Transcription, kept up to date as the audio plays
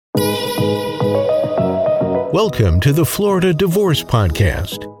Welcome to the Florida Divorce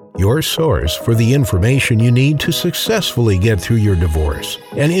Podcast, your source for the information you need to successfully get through your divorce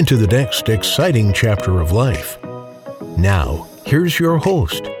and into the next exciting chapter of life. Now, here's your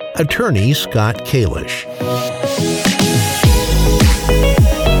host, Attorney Scott Kalish.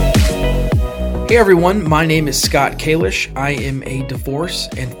 Hey everyone, my name is Scott Kalish. I am a divorce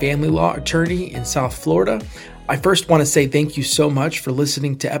and family law attorney in South Florida. I first want to say thank you so much for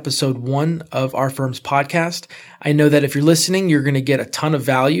listening to episode 1 of our firm's podcast. I know that if you're listening, you're going to get a ton of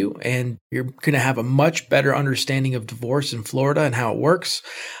value and you're going to have a much better understanding of divorce in Florida and how it works.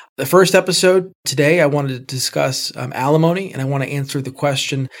 The first episode today, I wanted to discuss alimony, and I want to answer the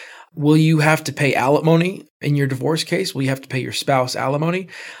question, will you have to pay alimony in your divorce case? Will you have to pay your spouse alimony?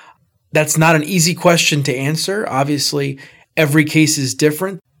 That's not an easy question to answer. Obviously, every case is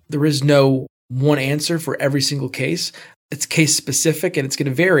different. There is no one answer for every single case. It's case specific and it's going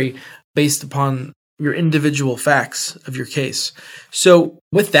to vary based upon your individual facts of your case. So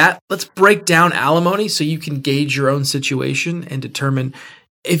with that, let's break down alimony so you can gauge your own situation and determine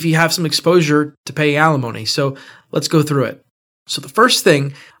if you have some exposure to pay alimony. So let's go through it. So the first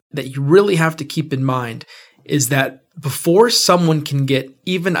thing that you really have to keep in mind is that before someone can get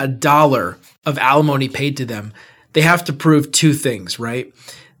even $1 of alimony paid to them, they have to prove two things, right?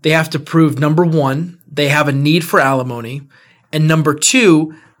 They have to prove, number one, they have a need for alimony, and number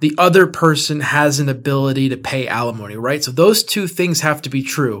two, the other person has an ability to pay alimony, right? So those two things have to be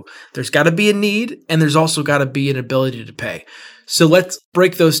true. There's got to be a need, and there's also got to be an ability to pay. So let's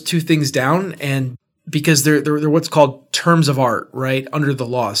break those two things down, and because they're what's called terms of art, right, under the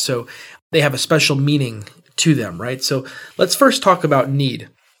law. So they have a special meaning to them, right? So let's first talk about need.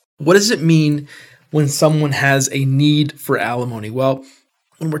 What does it mean when someone has a need for alimony? Well,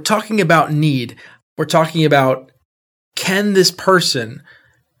 when we're talking about need, we're talking about, can this person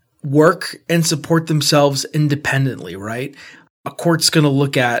work and support themselves independently, right? A court's going to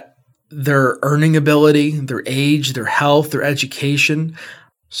look at their earning ability, their age, their health, their education.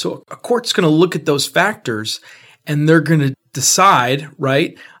 So a court's going to look at those factors and they're going to decide,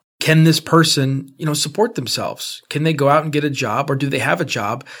 right? Can this person, support themselves? Can they go out and get a job, or do they have a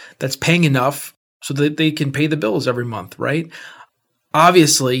job that's paying enough so that they can pay the bills every month, right?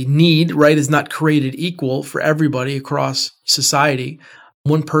 Obviously, need, right, is not created equal for everybody across society.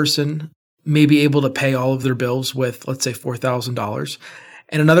 One person may be able to pay all of their bills with, let's say, $4,000,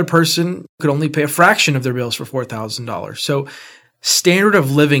 and another person could only pay a fraction of their bills for $4,000. So standard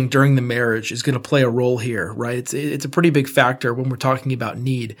of living during the marriage is going to play a role here, right? It's a pretty big factor when we're talking about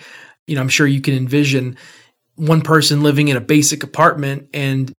need. I'm sure you can envision one person living in a basic apartment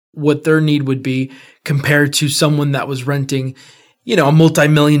and what their need would be compared to someone that was renting a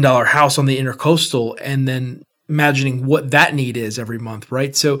multi-million-dollar house on the intercoastal, and then imagining what that need is every month,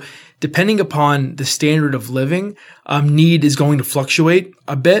 right? So depending upon the standard of living, need is going to fluctuate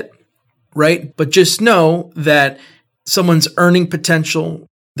a bit, right? But just know that someone's earning potential,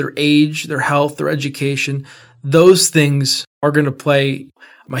 their age, their health, their education, those things are going to play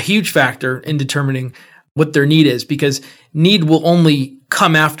a huge factor in determining what their need is, because need will only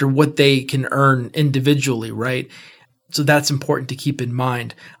come after what they can earn individually, right? So that's important to keep in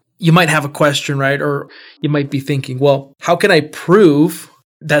mind. You might have a question, right? Or you might be thinking, well, how can I prove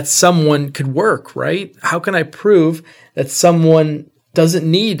that someone could work, right? How can I prove that someone doesn't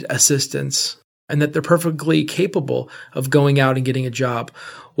need assistance and that they're perfectly capable of going out and getting a job?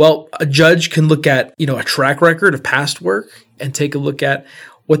 Well, a judge can look at, a track record of past work and take a look at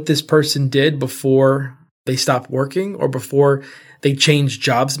what this person did before they stopped working or before they changed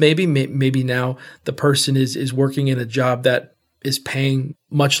jobs. Maybe now the person is working in a job that is paying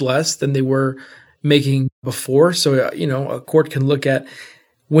much less than they were making before. So, a court can look at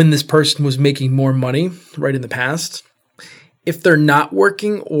when this person was making more money, right, in the past. If they're not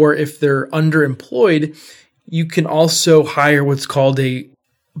working or if they're underemployed, you can also hire what's called a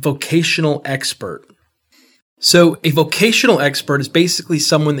vocational expert. So a vocational expert is basically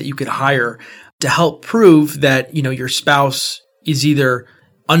someone that you could hire to help prove that, your spouse is either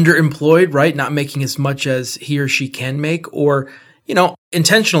underemployed, right, not making as much as he or she can make, or,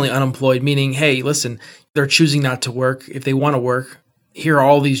 intentionally unemployed, meaning, hey, listen, they're choosing not to work. If they want to work, here are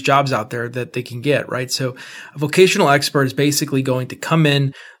all these jobs out there that they can get, right? So a vocational expert is basically going to come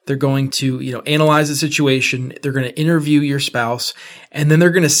in, they're going to, analyze the situation, they're going to interview your spouse, and then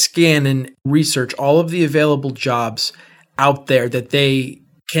they're going to scan and research all of the available jobs out there that they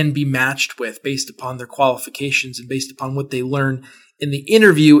can be matched with based upon their qualifications and based upon what they learn in the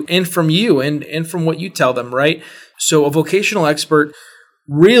interview and from you and from what you tell them, right? So a vocational expert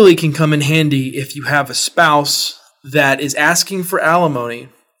really can come in handy if you have a spouse that is asking for alimony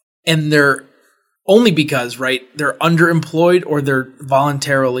and they're only because, right, they're underemployed or they're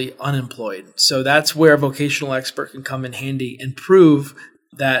voluntarily unemployed. So that's where a vocational expert can come in handy and prove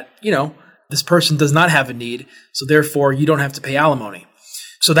that, this person does not have a need, so therefore you don't have to pay alimony.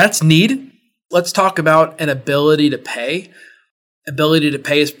 So that's need. Let's talk about an ability to pay. Ability to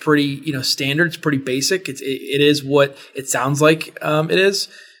pay is pretty, standard. It's pretty basic. It is what it sounds like it is.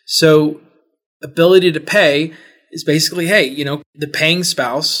 So ability to pay is basically, hey, the paying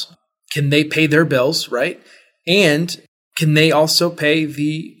spouse, can they pay their bills, right? And can they also pay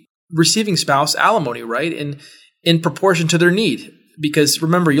the receiving spouse alimony, right? And in proportion to their need. Because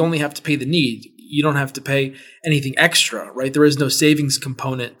remember, you only have to pay the need. You don't have to pay anything extra, right? There is no savings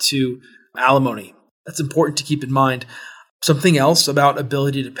component to alimony. That's important to keep in mind. Something else about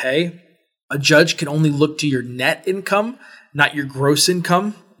ability to pay, a judge can only look to your net income, not your gross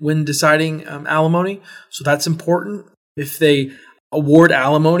income when deciding alimony. So that's important. If they award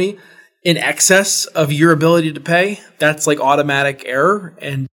alimony in excess of your ability to pay, that's like automatic error,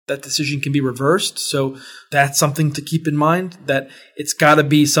 and that decision can be reversed. So that's something to keep in mind, that it's got to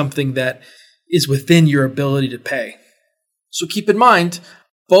be something that is within your ability to pay. So keep in mind,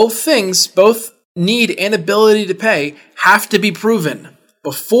 both things, both need and ability to pay, have to be proven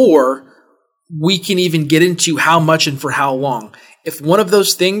before we can even get into how much and for how long. If one of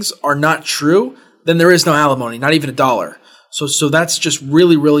those things are not true, then there is no alimony, not even $1. So that's just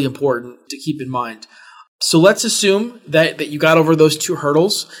really, really important to keep in mind. So let's assume that you got over those two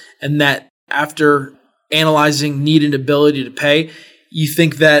hurdles, and that after analyzing need and ability to pay, you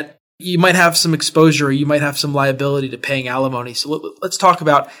think that you might have some exposure or you might have some liability to paying alimony. So let's talk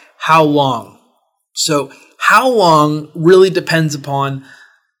about how long. So how long really depends upon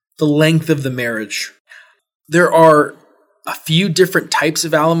the length of the marriage. There are a few different types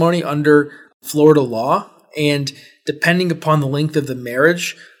of alimony under Florida law, and depending upon the length of the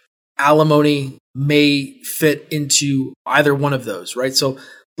marriage, alimony may fit into either one of those, right? So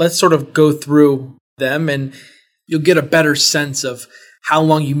let's sort of go through them and you'll get a better sense of how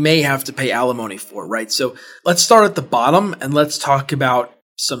long you may have to pay alimony for, right? So let's start at the bottom and let's talk about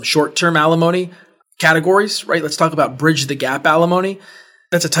some short-term alimony categories, right? Let's talk about bridge the gap alimony.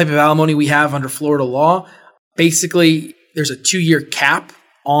 That's a type of alimony we have under Florida law. Basically, there's a 2-year cap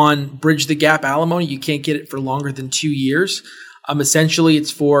on bridge the gap alimony. You can't get it for longer than 2 years. Essentially,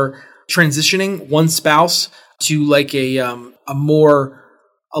 it's for transitioning one spouse to like a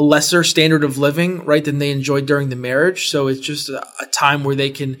lesser standard of living, right, than they enjoyed during the marriage. So it's just a time where they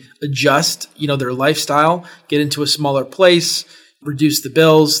can adjust, their lifestyle, get into a smaller place, reduce the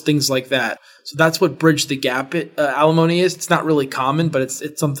bills, things like that. So that's what bridge the gap alimony is. It's not really common, but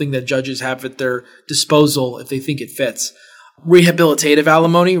it's something that judges have at their disposal if they think it fits. Rehabilitative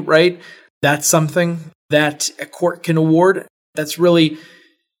alimony, right? That's something that a court can award. That's really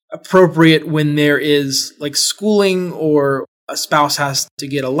appropriate when there is like schooling, or a spouse has to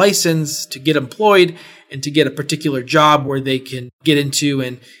get a license to get employed and to get a particular job where they can get into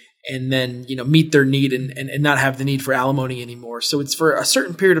and then, meet their need and not have the need for alimony anymore. So it's for a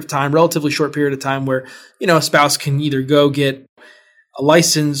certain period of time, relatively short period of time, where, a spouse can either go get a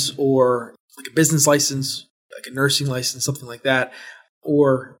license or like a business license, like a nursing license, something like that,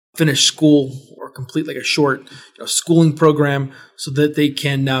 or finish school or complete like a short schooling program so that they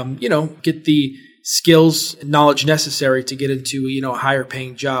can, get the skills and knowledge necessary to get into, a higher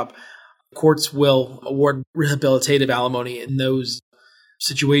paying job. Courts will award rehabilitative alimony in those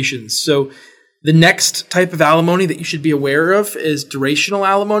situations. So the next type of alimony that you should be aware of is durational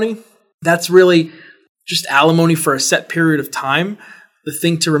alimony. That's really just alimony for a set period of time. The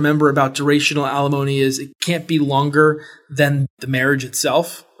thing to remember about durational alimony is it can't be longer than the marriage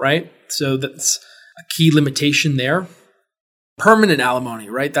itself, right? So that's a key limitation there. Permanent alimony,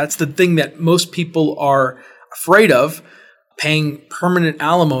 right? That's the thing that most people are afraid of, paying permanent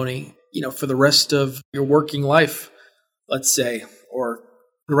alimony, for the rest of your working life, let's say, or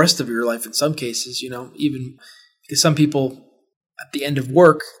the rest of your life in some cases, even because some people at the end of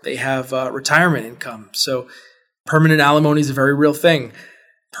work, they have retirement income. So permanent alimony is a very real thing.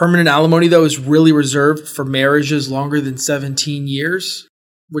 Permanent alimony, though, is really reserved for marriages longer than 17 years,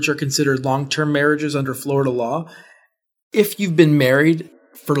 which are considered long-term marriages under Florida law. If you've been married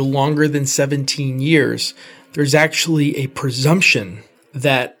for longer than 17 years, there's actually a presumption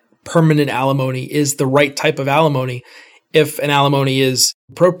that permanent alimony is the right type of alimony if an alimony is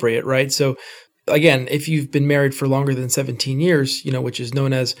appropriate, right? So again, if you've been married for longer than 17 years, which is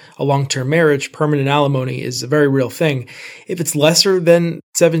known as a long-term marriage, permanent alimony is a very real thing. If it's lesser than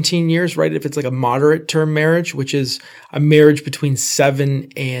 17 years, right? If it's like a moderate term marriage, which is a marriage between 7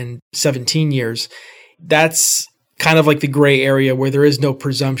 and 17 years, that's kind of like the gray area where there is no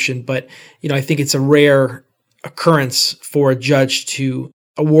presumption. But, I think it's a rare occurrence for a judge to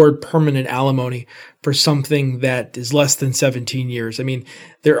award permanent alimony for something that is less than 17 years. I mean,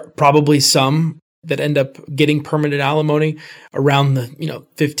 there are probably some that end up getting permanent alimony around the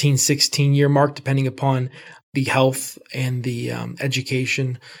 15, 16 year mark, depending upon the health and the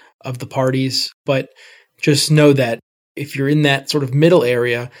education of the parties. But just know that if you're in that sort of middle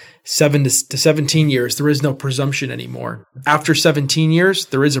area, 7 to 17 years, there is no presumption anymore. After 17 years,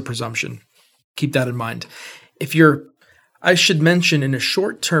 there is a presumption. Keep that in mind. I should mention, in a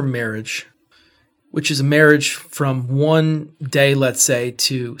short-term marriage, which is a marriage from 1 day, let's say,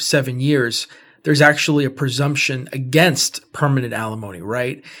 to 7 years, there's actually a presumption against permanent alimony,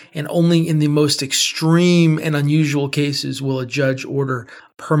 right? And only in the most extreme and unusual cases will a judge order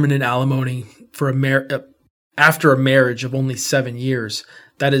permanent alimony for after a marriage of only 7 years.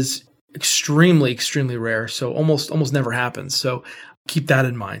 That is extremely, extremely rare. So almost never happens. So keep that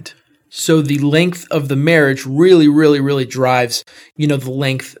in mind. So the length of the marriage really, really, really drives, the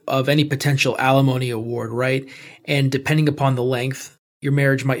length of any potential alimony award, right? And depending upon the length, your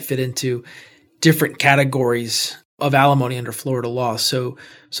marriage might fit into different categories of alimony under Florida law. So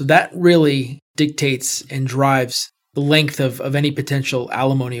that really dictates and drives the length of any potential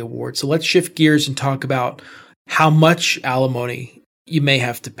alimony award. So let's shift gears and talk about how much alimony you may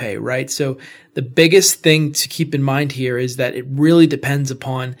have to pay, right? So the biggest thing to keep in mind here is that it really depends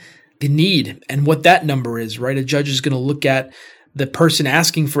upon the need and what that number is, right? A judge is going to look at the person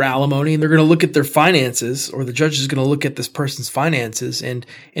asking for alimony, and they're going to look at their finances, or the judge is going to look at this person's finances and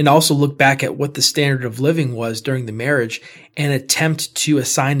also look back at what the standard of living was during the marriage and attempt to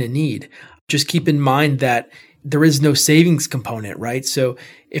assign a need. Just keep in mind that there is no savings component, right? So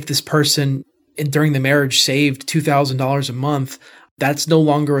if this person during the marriage saved $2,000 a month, that's no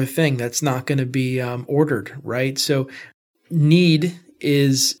longer a thing. That's not going to be ordered, right? So need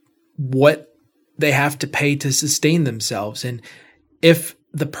is what they have to pay to sustain themselves. And if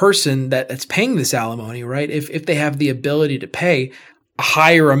the person that's paying this alimony, right, if they have the ability to pay a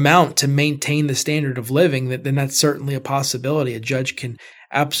higher amount to maintain the standard of living, then that's certainly a possibility. A judge can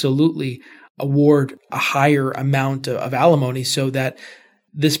absolutely award a higher amount of alimony so that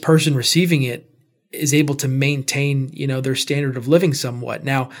this person receiving it is able to maintain, their standard of living somewhat.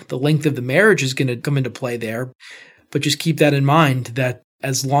 Now, the length of the marriage is going to come into play there, but just keep that in mind that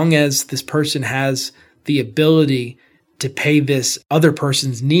as long as this person has the ability to pay this other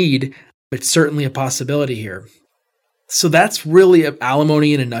person's need, it's certainly a possibility here. So that's really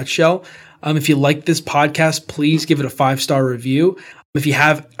alimony in a nutshell. If you like this podcast, please give it a 5-star review. If you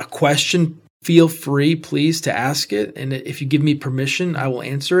have a question, feel free, please, to ask it. And if you give me permission, I will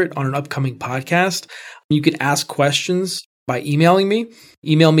answer it on an upcoming podcast. You can ask questions by emailing me.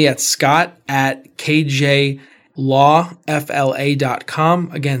 Email me at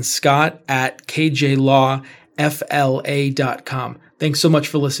scott@kjlawfla.com. Again, scott@kjlawfla.com. Thanks so much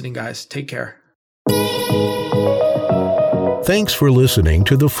for listening, guys. Take care. Thanks for listening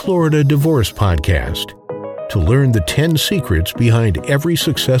to the Florida Divorce Podcast. To learn the 10 secrets behind every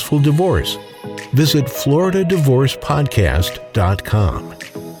successful divorce, visit floridadivorcepodcast.com.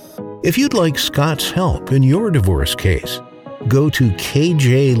 If you'd like Scott's help in your divorce case, go to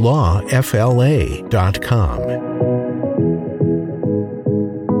kjlawfla.com.